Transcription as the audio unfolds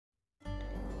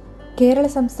കേരള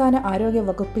സംസ്ഥാന ആരോഗ്യ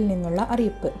വകുപ്പിൽ നിന്നുള്ള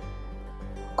അറിയിപ്പ്.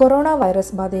 കൊറോണ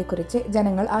വൈറസ് ബാധയെക്കുറിച്ച്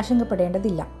ജനങ്ങൾ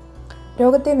ആശങ്കപ്പെടേണ്ടതില്ല.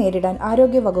 രോഗത്തെ നേരിടാൻ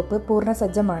ആരോഗ്യ വകുപ്പ് പൂർണ്ണ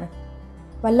സജ്ജമാണ്.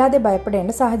 വല്ലാതെ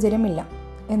ഭയപ്പെടേണ്ട സാഹചര്യമില്ല.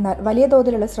 എന്നാൽ വലിയ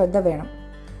തോതിലുള്ള ശ്രദ്ധ വേണം.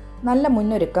 നല്ല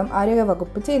മുന്നൊരുക്കം ആരോഗ്യ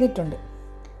വകുപ്പ് ചെയ്തിട്ടുണ്ട്.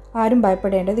 ആരും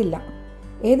ഭയപ്പെടേണ്ടതില്ല.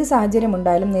 ഏത്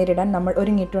സാഹചര്യമുണ്ടായാലും നേരിടാൻ നമ്മൾ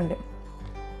ഒരുങ്ങിയിട്ടുണ്ട്.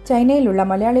 ചൈനയിലുള്ള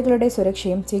മലയാളികളുടെ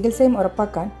സുരക്ഷയും ചികിത്സയും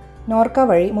ഉറപ്പാക്കാൻ നോർക്ക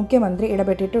വഴി മുഖ്യമന്ത്രി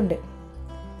ഇടപെട്ടിട്ടുണ്ട്.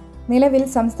 നിലവിൽ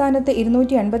സംസ്ഥാനത്ത്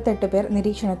 258 പേർ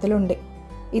നിരീക്ഷണത്തിലുണ്ട്.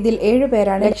 ഇതിൽ 7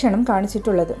 പേരാണ് ലക്ഷണം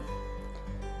കാണിച്ചിട്ടുള്ളത്.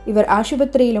 ഇവർ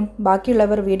ആശുപത്രിയിലും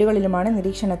ബാക്കിയുള്ളവർ വീടുകളിലുമാണ്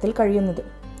നിരീക്ഷണത്തിൽ കഴിയുന്നത്.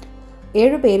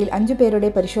 7 പേരിൽ 5 പേരുടെ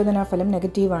പരിശോധനാ ഫലം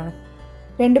നെഗറ്റീവാണ്.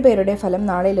 2 പേരുടെ ഫലം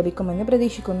നാളെ ലഭിക്കുമെന്ന്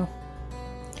പ്രതീക്ഷിക്കുന്നു.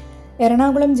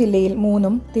 എറണാകുളം ജില്ലയിൽ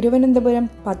 3ഉം തിരുവനന്തപുരം,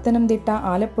 പത്തനംതിട്ട,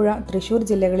 ആലപ്പുഴ, തൃശൂർ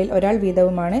ജില്ലകളിൽ ഒരാൾ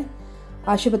വീതവുമാണ്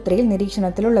ആശുപത്രിയിൽ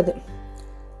നിരീക്ഷണത്തിലുള്ളത്.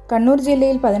 കണ്ണൂർ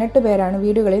ജില്ലയിൽ 18 പേരാണ്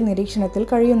വീടുകളിൽ നിരീക്ഷണത്തിൽ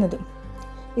കഴിയുന്നത്.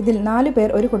 ഇതിൽ 4 പേർ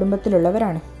ഒരു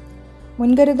കുടുംബത്തിലുള്ളവരാണ്.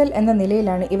 മുൻകരുതൽ എന്ന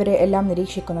നിലയിലാണ് ഇവരെ എല്ലാം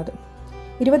നിരീക്ഷിക്കുന്നത്.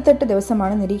 28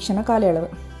 ദിവസമാണ് നിരീക്ഷണ കാലയളവ്.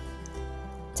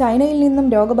 ചൈനയിൽ നിന്നും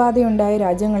രോഗബാധയുണ്ടായ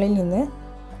രാജ്യങ്ങളിൽ നിന്ന്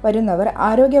വരുന്നവർ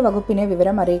ആരോഗ്യ വകുപ്പിനെ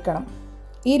വിവരം അറിയിക്കണം.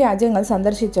 ഈ രാജ്യങ്ങൾ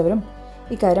സന്ദർശിച്ചവരും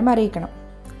ഇക്കാര്യം അറിയിക്കണം.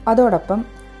 അതോടൊപ്പം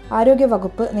ആരോഗ്യ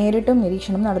വകുപ്പ് നേരിട്ടും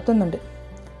നിരീക്ഷണം നടത്തുന്നുണ്ട്.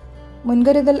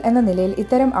 മുൻകരുതൽ എന്ന നിലയിൽ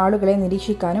ഇത്തരം ആളുകളെ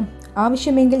നിരീക്ഷിക്കാനും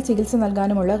ആവശ്യമെങ്കിൽ ചികിത്സ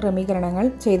നൽകാനുമുള്ള ക്രമീകരണങ്ങൾ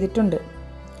ചെയ്തിട്ടുണ്ട്.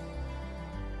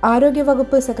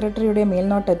 ആരോഗ്യവകുപ്പ് സെക്രട്ടറിയുടെ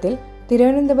മേൽനോട്ടത്തിൽ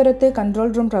തിരുവനന്തപുരത്ത് കൺട്രോൾ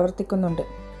റൂം പ്രവർത്തിക്കുന്നുണ്ട്.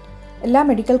 എല്ലാ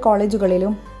മെഡിക്കൽ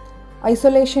കോളേജുകളിലും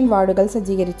ഐസൊലേഷൻ വാർഡുകൾ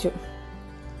സജ്ജീകരിച്ചു.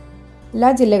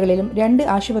 എല്ലാ ജില്ലകളിലും 2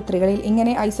 ആശുപത്രികളിൽ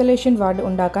ഇങ്ങനെ ഐസൊലേഷൻ വാർഡ്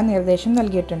ഉണ്ടാക്കാൻ നിർദ്ദേശം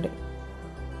നൽകിയിട്ടുണ്ട്.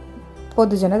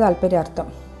 പൊതുജന താൽപര്യാർത്ഥം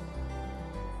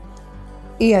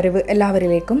ഈ അറിവ്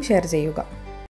എല്ലാവരിലേക്കും ഷെയർ ചെയ്യുക.